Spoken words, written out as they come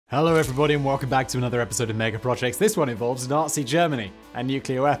Hello everybody and welcome back to another episode of Mega Projects. This one involves Nazi Germany and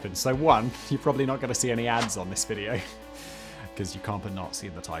nuclear weapons. So one, you're probably not going to see any ads on this video because you can't put Nazi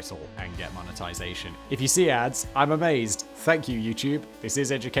in the title and get monetization. If you see ads, I'm amazed. Thank you, YouTube. This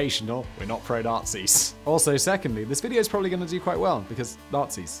is educational. We're not pro-Nazis. Also, secondly, this video is probably going to do quite well because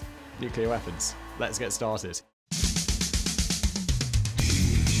Nazis, nuclear weapons. Let's get started.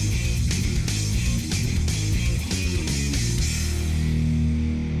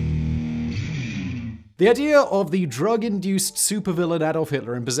 The idea of the drug-induced supervillain Adolf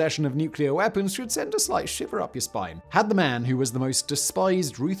Hitler in possession of nuclear weapons should send a slight shiver up your spine. Had the man who was the most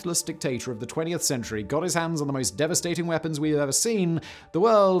despised, ruthless dictator of the 20th century got his hands on the most devastating weapons we've ever seen, the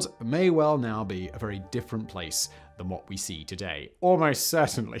world may well now be a very different place than what we see today. Almost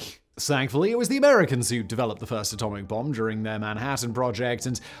certainly. Thankfully, it was the Americans who developed the first atomic bomb during their Manhattan Project,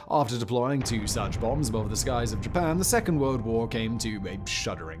 and after deploying 2 such bombs above the skies of Japan, the Second World War came to a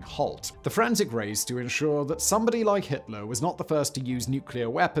shuddering halt. The frantic race to ensure that somebody like Hitler was not the first to use nuclear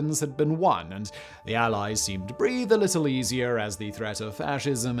weapons had been won, and the Allies seemed to breathe a little easier as the threat of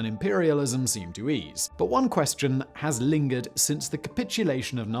fascism and imperialism seemed to ease. But one question has lingered since the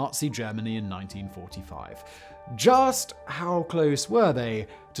capitulation of Nazi Germany in 1945. Just how close were they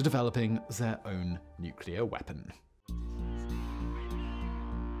to developing their own nuclear weapon?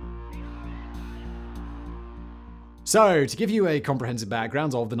 So, to give you a comprehensive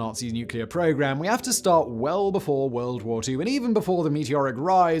background of the Nazi nuclear program, we have to start well before World War II and even before the meteoric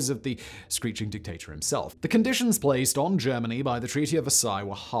rise of the screeching dictator himself. The conditions placed on Germany by the Treaty of Versailles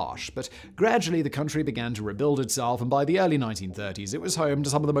were harsh, but gradually the country began to rebuild itself, and by the early 1930s it was home to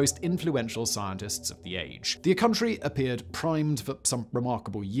some of the most influential scientists of the age. The country appeared primed for some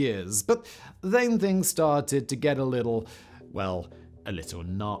remarkable years, but then things started to get a little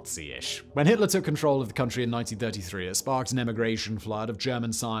Nazi-ish. When Hitler took control of the country in 1933, it sparked an emigration flood of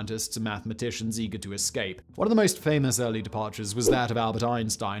German scientists and mathematicians eager to escape. One of the most famous early departures was that of Albert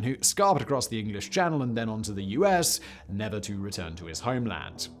Einstein, who scarpered across the English Channel and then on to the US, never to return to his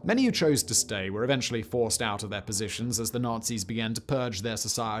homeland. Many who chose to stay were eventually forced out of their positions as the Nazis began to purge their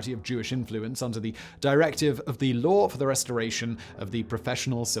society of Jewish influence under the directive of the Law for the Restoration of the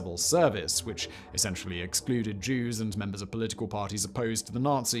Professional Civil Service, which essentially excluded Jews and members of political parties opposed to the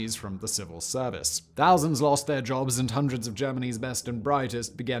Nazis from the civil service. Thousands lost their jobs and hundreds of Germany's best and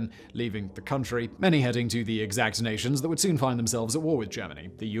brightest began leaving the country, many heading to the exact nations that would soon find themselves at war with Germany,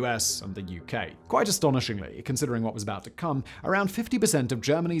 the US and the UK. Quite astonishingly, considering what was about to come, around 50% of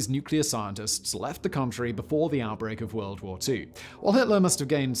Germany's nuclear scientists left the country before the outbreak of World War II. While Hitler must have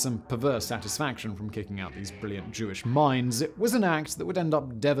gained some perverse satisfaction from kicking out these brilliant Jewish minds, it was an act that would end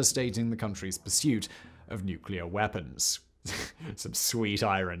up devastating the country's pursuit of nuclear weapons. Some sweet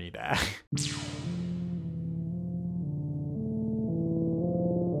irony there.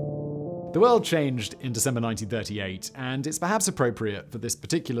 The world changed in December 1938, and it's perhaps appropriate for this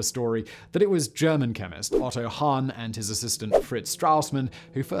particular story that it was German chemist Otto Hahn and his assistant Fritz Strassmann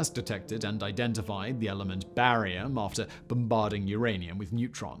who first detected and identified the element barium after bombarding uranium with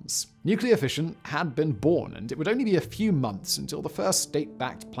neutrons. Nuclear fission had been born, and it would only be a few months until the first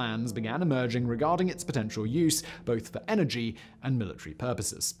state-backed plans began emerging regarding its potential use, both for energy and military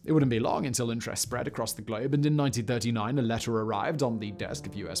purposes. It wouldn't be long until interest spread across the globe, and in 1939 a letter arrived on the desk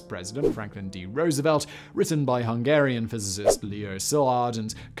of US President Franklin D. Roosevelt, written by Hungarian physicist Leo Szilard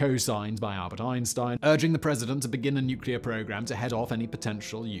and co-signed by Albert Einstein, urging the president to begin a nuclear program to head off any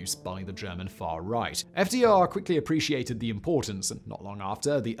potential use by the German far right. FDR quickly appreciated the importance, and not long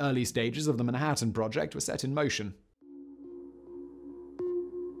after, the early stages of the Manhattan Project were set in motion.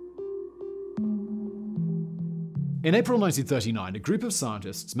 In April 1939, a group of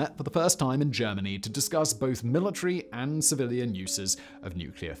scientists met for the first time in Germany to discuss both military and civilian uses of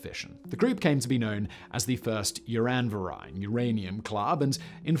nuclear fission. The group came to be known as the First Uranverein, Uranium Club, and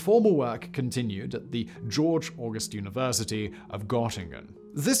informal work continued at the George August University of Göttingen.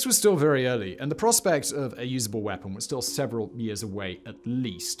 This was still very early, and the prospect of a usable weapon was still several years away at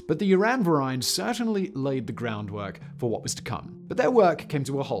least, but the Uranverein certainly laid the groundwork for what was to come. But their work came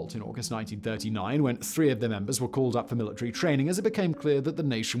to a halt in August 1939 when 3 of their members were called up for military training as it became clear that the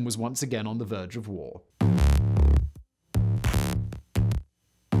nation was once again on the verge of war.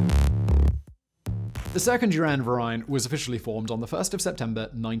 The Second Uranverein was officially formed on the 1st of September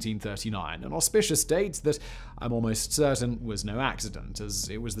 1939, an auspicious date that I'm almost certain was no accident, as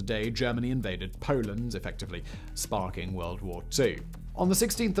it was the day Germany invaded Poland, effectively sparking World War II. On the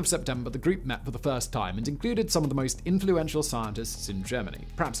 16th of September, the group met for the first time and included some of the most influential scientists in Germany,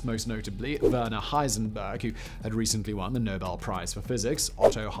 perhaps most notably Werner Heisenberg, who had recently won the Nobel Prize for Physics,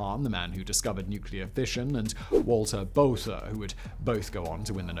 Otto Hahn, the man who discovered nuclear fission, and Walter Botha, who would both go on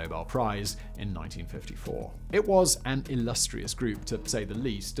to win the Nobel Prize in 1954. It was an illustrious group, to say the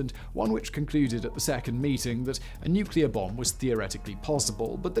least, and one which concluded at the second meeting that a nuclear bomb was theoretically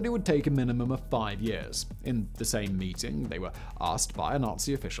possible, but that it would take a minimum of 5 years. In the same meeting, they were asked by a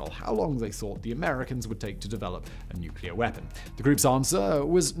Nazi official how long they thought the Americans would take to develop a nuclear weapon. The group's answer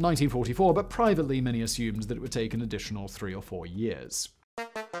was 1944, but privately many assumed that it would take an additional 3 or 4 years.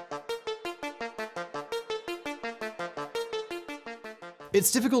 It's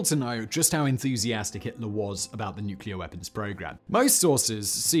difficult to know just how enthusiastic Hitler was about the nuclear weapons program. Most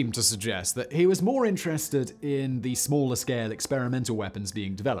sources seem to suggest that he was more interested in the smaller scale experimental weapons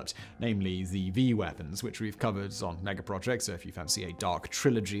being developed, namely the V weapons, which we've covered on Megaproject, so if you fancy a dark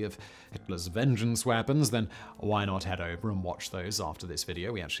trilogy of Hitler's vengeance weapons, then why not head over and watch those after this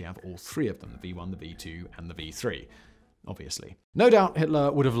video. We actually have all 3 of them, the V1, the V2, and the V3. Obviously. No doubt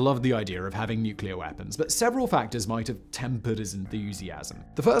Hitler would have loved the idea of having nuclear weapons, but several factors might have tempered his enthusiasm.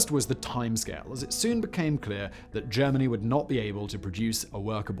 The first was the timescale, as it soon became clear that Germany would not be able to produce a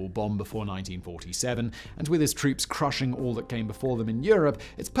workable bomb before 1947, and with his troops crushing all that came before them in Europe,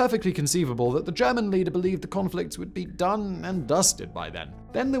 it's perfectly conceivable that the German leader believed the conflict would be done and dusted by then.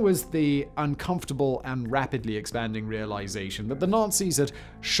 Then there was the uncomfortable and rapidly expanding realization that the Nazis had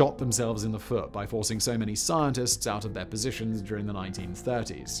shot themselves in the foot by forcing so many scientists out of their positions during the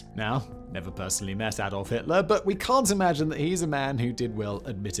 1930s. Now, never personally met Adolf Hitler, but we can't imagine that he's a man who did well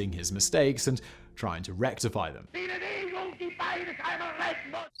admitting his mistakes and trying to rectify them.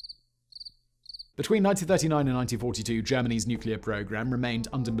 Between 1939 and 1942, Germany's nuclear program remained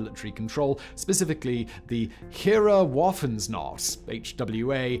under military control, specifically the Heereswaffenamt,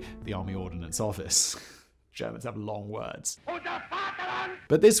 HWA, the Army Ordnance Office. Germans have long words.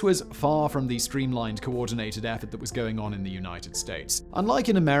 But this was far from the streamlined, coordinated effort that was going on in the United States. Unlike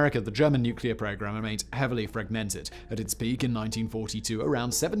in America, the German nuclear program remained heavily fragmented. At its peak in 1942,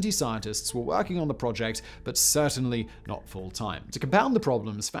 around 70 scientists were working on the project, but certainly not full-time. To compound the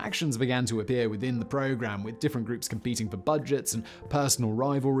problems, factions began to appear within the program, with different groups competing for budgets and personal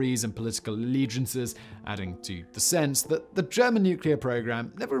rivalries and political allegiances, adding to the sense that the German nuclear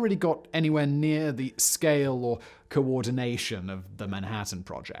program never really got anywhere near the scale or coordination of the Manhattan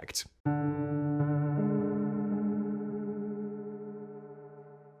Project.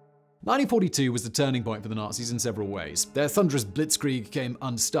 1942 was the turning point for the Nazis in several ways. Their thunderous blitzkrieg came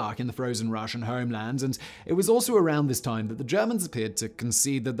unstuck in the frozen Russian homeland, and it was also around this time that the Germans appeared to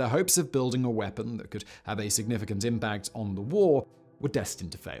concede that their hopes of building a weapon that could have a significant impact on the war were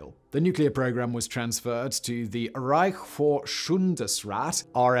destined to fail. The nuclear program was transferred to the Reichsforschungsrat,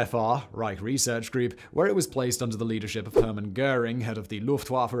 RFR, Reich Research Group, where it was placed under the leadership of Hermann Goering, head of the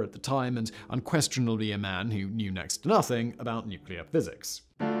Luftwaffe at the time, and unquestionably a man who knew next to nothing about nuclear physics.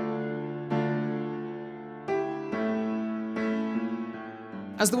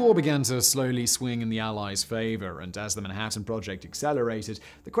 As the war began to slowly swing in the Allies' favor, and as the Manhattan Project accelerated,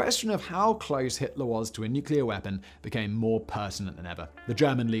 the question of how close Hitler was to a nuclear weapon became more pertinent than ever. The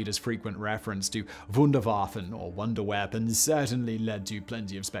German leader's frequent reference to Wunderwaffen, or wonder weapons, certainly led to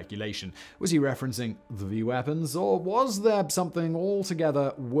plenty of speculation. Was he referencing the V-weapons, or was there something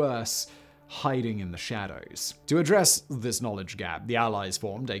altogether worse hiding in the shadows? To address this knowledge gap, the Allies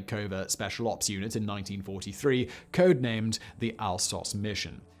formed a covert special ops unit in 1943, codenamed the Alsos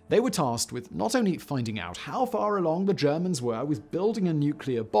Mission. They were tasked with not only finding out how far along the Germans were with building a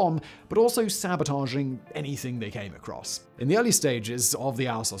nuclear bomb, but also sabotaging anything they came across. In the early stages of the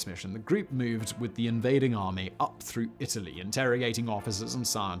Alsos mission, the group moved with the invading army up through Italy, interrogating officers and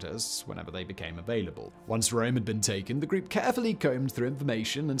scientists whenever they became available. Once Rome had been taken, the group carefully combed through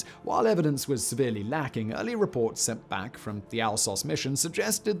information, and while evidence was severely lacking, early reports sent back from the Alsos mission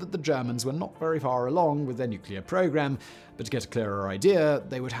suggested that the Germans were not very far along with their nuclear program, but to get a clearer idea,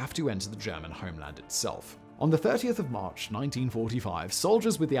 they would have to enter the German homeland itself. On the 30th of March 1945,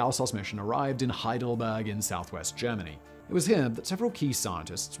 soldiers with the Alsos mission arrived in Heidelberg in southwest Germany. It was here that several key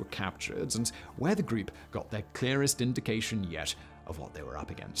scientists were captured, and where the group got their clearest indication yet of what they were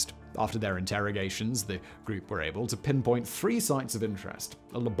up against. After their interrogations, the group were able to pinpoint 3 sites of interest.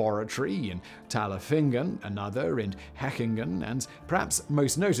 a laboratory in Talefingen, another in Hechingen, and perhaps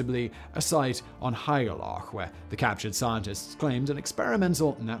most notably, a site on Haigerloch, where the captured scientists claimed an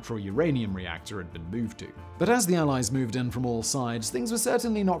experimental natural uranium reactor had been moved to. But as the Allies moved in from all sides, things were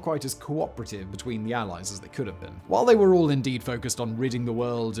certainly not quite as cooperative between the Allies as they could have been. While they were all indeed focused on ridding the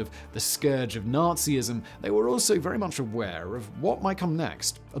world of the scourge of Nazism, they were also very much aware of what might come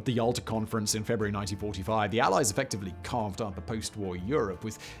next. At the Yalta Conference in February 1945, the Allies effectively carved up a post-war Europe,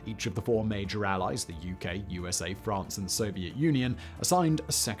 with each of the four major allies, the UK, USA, France, and the Soviet Union, assigned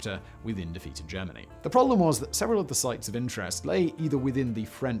a sector within defeated Germany. The problem was that several of the sites of interest lay either within the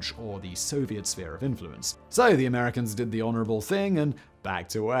French or the Soviet sphere of influence. So the Americans did the honorable thing and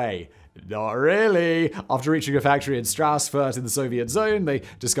backed away. Not really. After reaching a factory in Strasfurt in the Soviet zone, they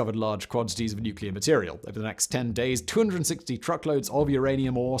discovered large quantities of nuclear material. Over the next 10 days, 260 truckloads of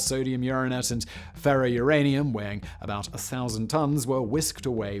uranium ore, sodium uranet, and ferrouranium, weighing about 1,000 tons, were whisked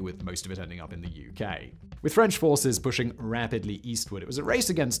away, with most of it ending up in the UK. With French forces pushing rapidly eastward, it was a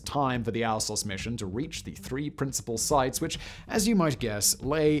race against time for the Alsos mission to reach the three principal sites, which, as you might guess,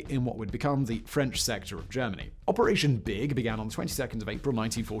 lay in what would become the French sector of Germany. Operation Big began on the 22nd of April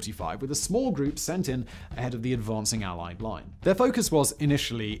 1945 with a small group sent in ahead of the advancing Allied line. Their focus was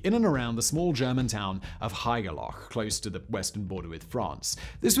initially in and around the small German town of Haigerloch, close to the western border with France.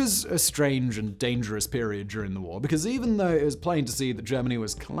 This was a strange and dangerous period during the war, because even though it was plain to see that Germany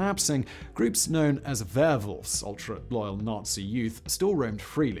was collapsing, groups known as Werwolves, ultra-loyal Nazi youth, still roamed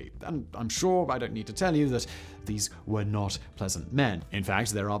freely. And I'm sure I don't need to tell you that these were not pleasant men. In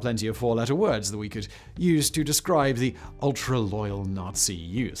fact, there are plenty of four-letter words that we could use to describe the ultra-loyal Nazi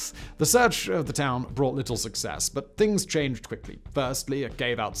youth. The search of the town brought little success, but things changed quickly. Firstly, a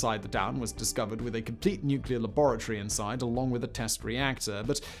cave outside the town was discovered with a complete nuclear laboratory inside, along with a test reactor,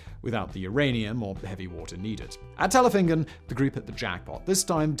 but without the uranium or heavy water needed. At Talefingen, the group hit the jackpot, this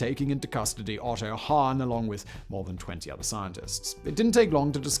time taking into custody Otto Hahn along with more than 20 other scientists. It didn't take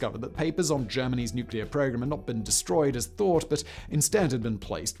long to discover that papers on Germany's nuclear program had not been destroyed as thought, but instead had been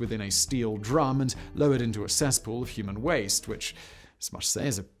placed within a steel drum and lowered into a cesspool of human waste, which, as much as say,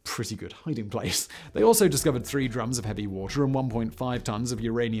 is a pretty good hiding place. They also discovered 3 drums of heavy water and 1.5 tons of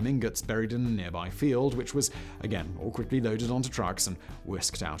uranium ingots buried in a nearby field, which was, again, all quickly loaded onto trucks and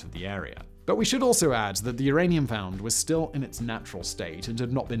whisked out of the area. But we should also add that the uranium found was still in its natural state and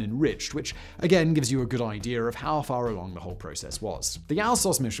had not been enriched, which again gives you a good idea of how far along the whole process was. The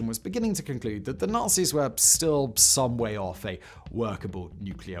Alsos mission was beginning to conclude that the Nazis were still some way off a workable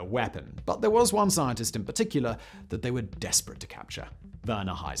nuclear weapon, but there was one scientist in particular that they were desperate to capture: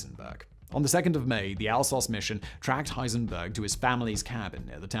 Werner Heisenberg. On the 2nd of May, the Alsos mission tracked Heisenberg to his family's cabin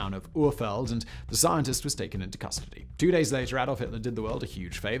near the town of Urfeld, and the scientist was taken into custody. 2 days later, Adolf Hitler did the world a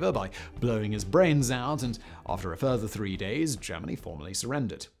huge favor by blowing his brains out, and after a further 3 days, Germany formally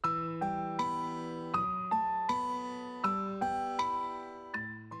surrendered.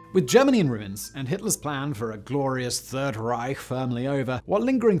 With Germany in ruins and Hitler's plan for a glorious Third Reich firmly over, what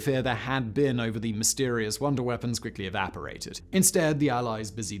lingering fear there had been over the mysterious wonder weapons quickly evaporated. Instead, the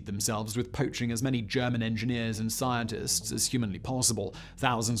Allies busied themselves with poaching as many German engineers and scientists as humanly possible.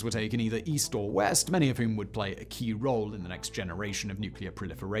 Thousands were taken either east or west, many of whom would play a key role in the next generation of nuclear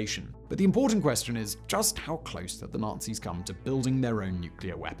proliferation. But the important question is, just how close had the Nazis come to building their own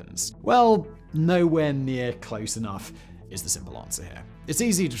nuclear weapons? Well, nowhere near close enough is the simple answer here. It's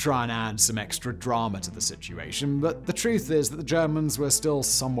easy to try and add some extra drama to the situation, but the truth is that the Germans were still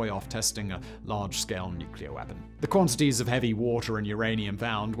some way off testing a large-scale nuclear weapon. The quantities of heavy water and uranium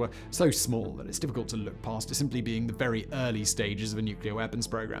found were so small that it's difficult to look past it simply being the very early stages of a nuclear weapons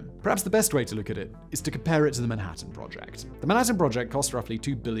program. Perhaps the best way to look at it is to compare it to the Manhattan Project. The Manhattan Project cost roughly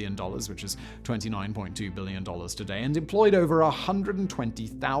 $2 billion, which is $29.2 billion today, and employed over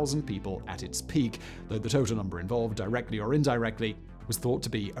 120,000 people at its peak, though the total number involved, directly or indirectly, was thought to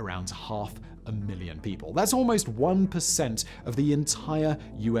be around 500,000 people. That's almost 1% of the entire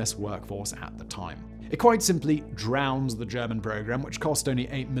US workforce at the time. It quite simply drowned the German program, which cost only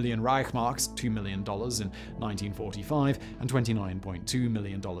 8 million Reichsmarks, $2 million in 1945, and $29.2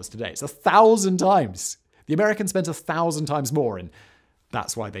 million today. It's 1,000 times. The Americans spent 1,000 times more, and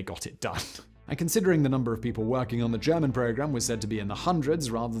that's why they got it done. And considering the number of people working on the German program was said to be in the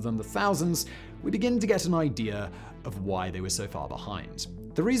hundreds rather than the thousands, we begin to get an idea of why they were so far behind.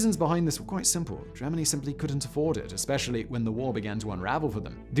 The reasons behind this were quite simple. Germany simply couldn't afford it, especially when the war began to unravel for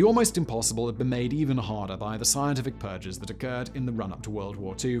them. The almost impossible had been made even harder by the scientific purges that occurred in the run-up to World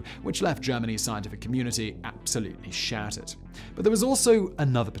War II, which left Germany's scientific community absolutely shattered. But there was also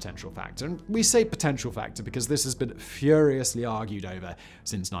another potential factor, and we say potential factor because this has been furiously argued over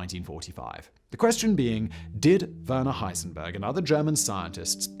since 1945. The question being, did Werner Heisenberg and other German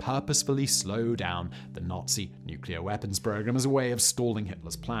scientists purposefully slow down the Nazi nuclear weapons program as a way of stalling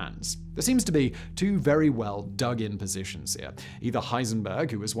Hitler's plans? There seems to be two very well dug-in positions here. Either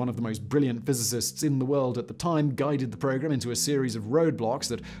Heisenberg, who was one of the most brilliant physicists in the world at the time, guided the program into a series of roadblocks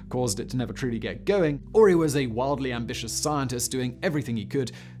that caused it to never truly get going, or he was a wildly ambitious scientist doing everything he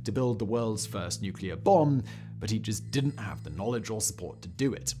could to build the world's first nuclear bomb, but he just didn't have the knowledge or support to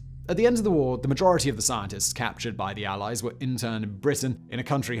do it. At the end of the war, the majority of the scientists captured by the Allies were interned in Britain in a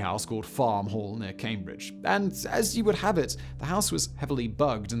country house called Farm Hall near Cambridge. And as you would have it, the house was heavily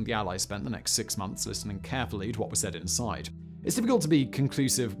bugged, and the Allies spent the next 6 months listening carefully to what was said inside. It's difficult to be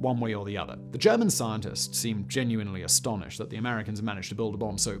conclusive one way or the other. The German scientists seemed genuinely astonished that the Americans managed to build a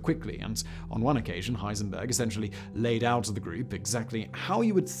bomb so quickly, and on one occasion, Heisenberg essentially laid out to the group exactly how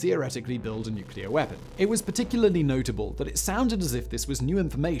you would theoretically build a nuclear weapon. It was particularly notable that it sounded as if this was new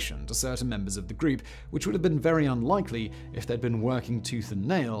information to certain members of the group, which would have been very unlikely if they'd been working tooth and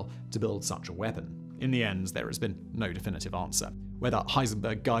nail to build such a weapon. In the end, there has been no definitive answer. Whether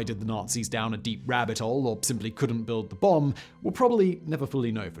Heisenberg guided the Nazis down a deep rabbit hole or simply couldn't build the bomb, we'll probably never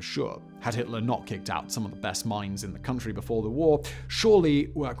fully know for sure. Had Hitler not kicked out some of the best minds in the country before the war,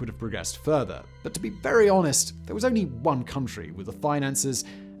 surely work would have progressed further. But to be very honest, there was only one country with the finances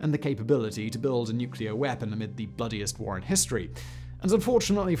and the capability to build a nuclear weapon amid the bloodiest war in history. And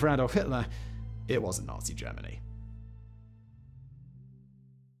unfortunately for Adolf Hitler, it wasn't Nazi Germany.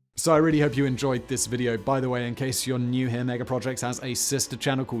 So I really hope you enjoyed this video. By the way, in case you're new here, Mega Projects has a sister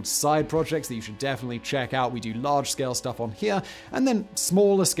channel called Side Projects that you should definitely check out. We do large-scale stuff on here, and then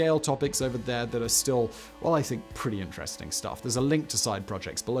smaller-scale topics over there that are still, well, I think pretty interesting stuff. There's a link to Side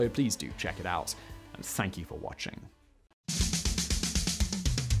Projects below. Please do check it out, and thank you for watching.